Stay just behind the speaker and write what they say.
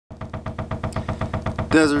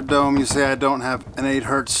Desert Dome, you say I don't have an 8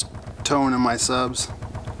 Hertz tone in my subs.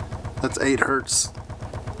 That's 8 Hertz.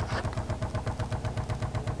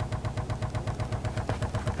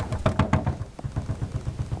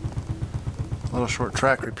 A little short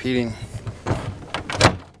track repeating.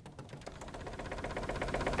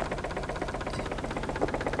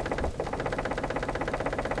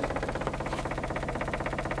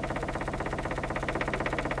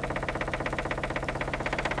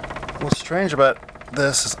 What's strange about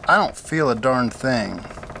this is I don't feel a darn thing.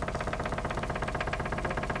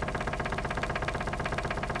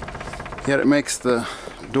 Yet it makes the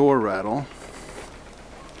door rattle.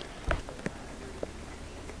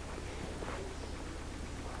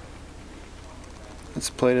 It's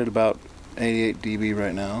played at about 88 dB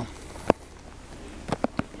right now.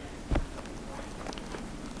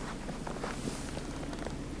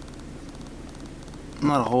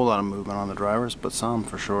 Not a whole lot of movement on the drivers, but some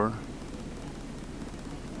for sure.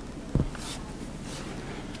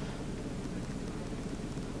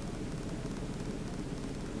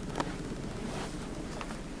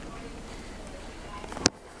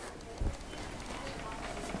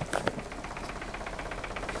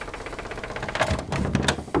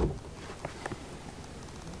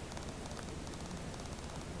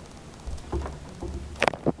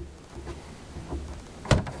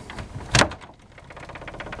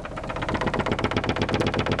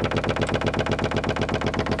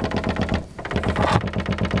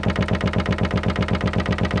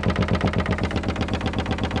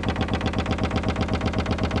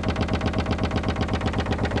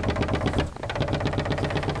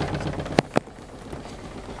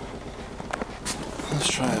 Let's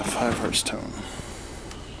try a 5 Hertz tone.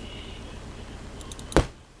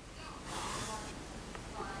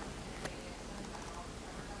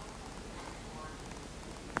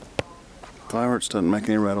 Five Hertz doesn't make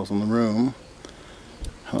any rattles in the room.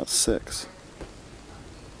 How about 6?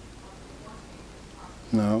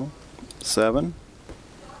 No. 7?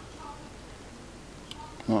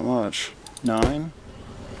 Not much. 9?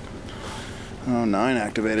 Oh, 9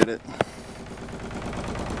 activated it.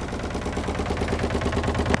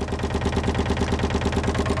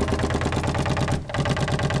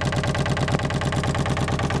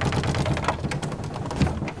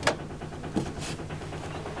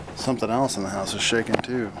 Something else in the house is shaking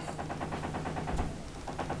too.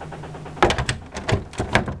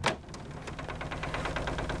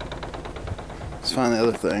 Let's find the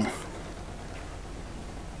other thing.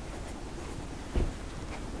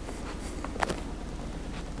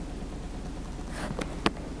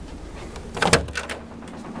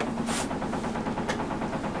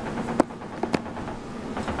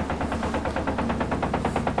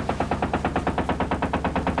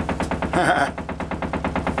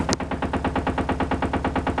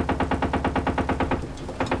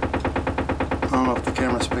 I don't know if the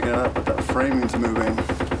camera's picking it up, but that framing's moving.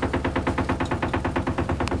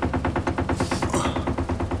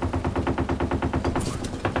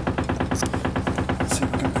 Let's see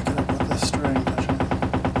if we can pick it up with this string touching it.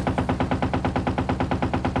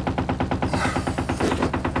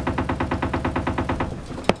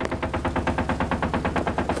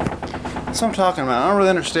 That's what I'm talking about. I don't really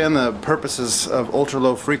understand the purposes of ultra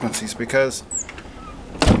low frequencies because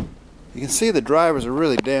you can see the drivers are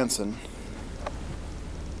really dancing.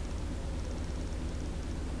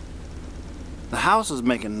 The house is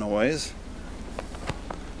making noise.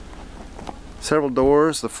 Several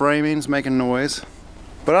doors, the framing's making noise.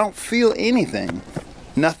 But I don't feel anything.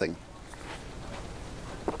 Nothing.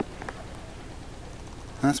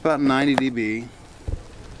 That's about 90 dB.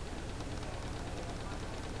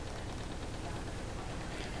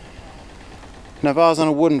 Now if I was on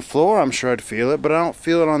a wooden floor, I'm sure I'd feel it, but I don't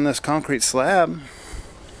feel it on this concrete slab.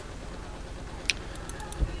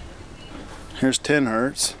 Here's 10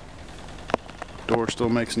 Hertz. Door still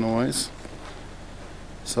makes noise.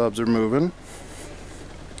 Subs are moving.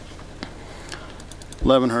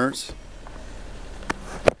 11 Hertz.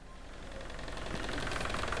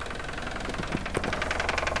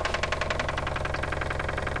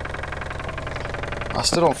 I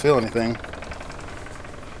still don't feel anything.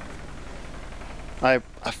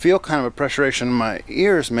 I feel kind of a pressurization in my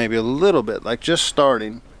ears, maybe a little bit, like just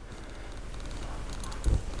starting.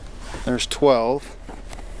 There's 12.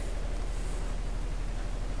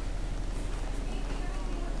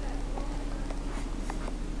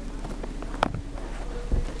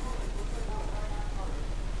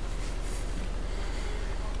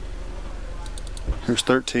 Here's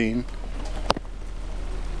 13.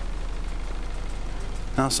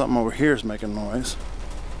 Now something over here is making noise.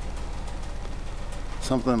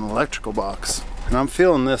 Something in the electrical box. And I'm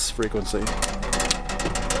feeling this frequency.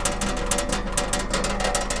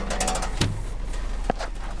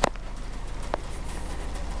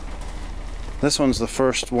 This one's the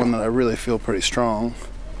first one that I really feel pretty strong.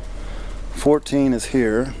 14 is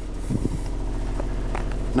here.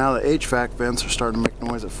 Now the HVAC vents are starting to make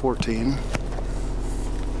noise at 14.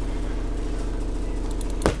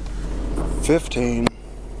 15.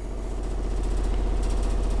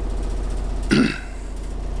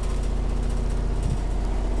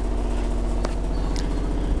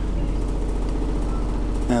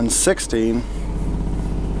 And 16.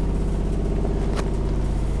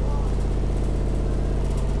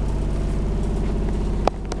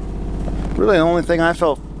 Really the only thing I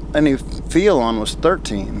felt any feel on was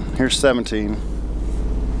 13. Here's 17.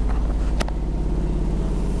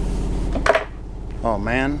 Oh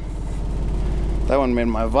man, that one made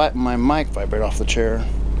my mic vibrate off the chair.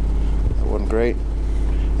 That wasn't great.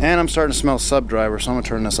 And I'm starting to smell sub driver, so I'm gonna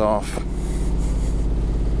turn this off.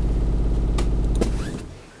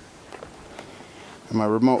 And my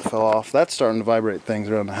remote fell off. That's starting to vibrate things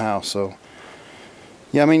around the house. So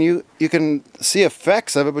yeah, I mean you can see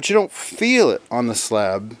effects of it, but you don't feel it on the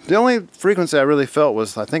slab. The only frequency I really felt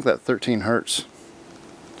was, I think, that 13 hertz.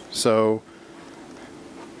 So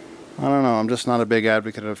I don't know, I'm just not a big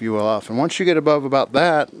advocate of UL off. And once you get above about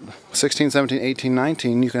that, 16, 17, 18,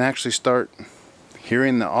 19, you can actually start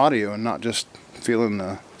hearing the audio and not just feeling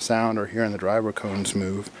the sound or hearing the driver cones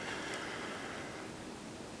move.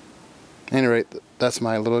 At any rate, that's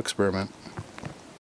my little experiment.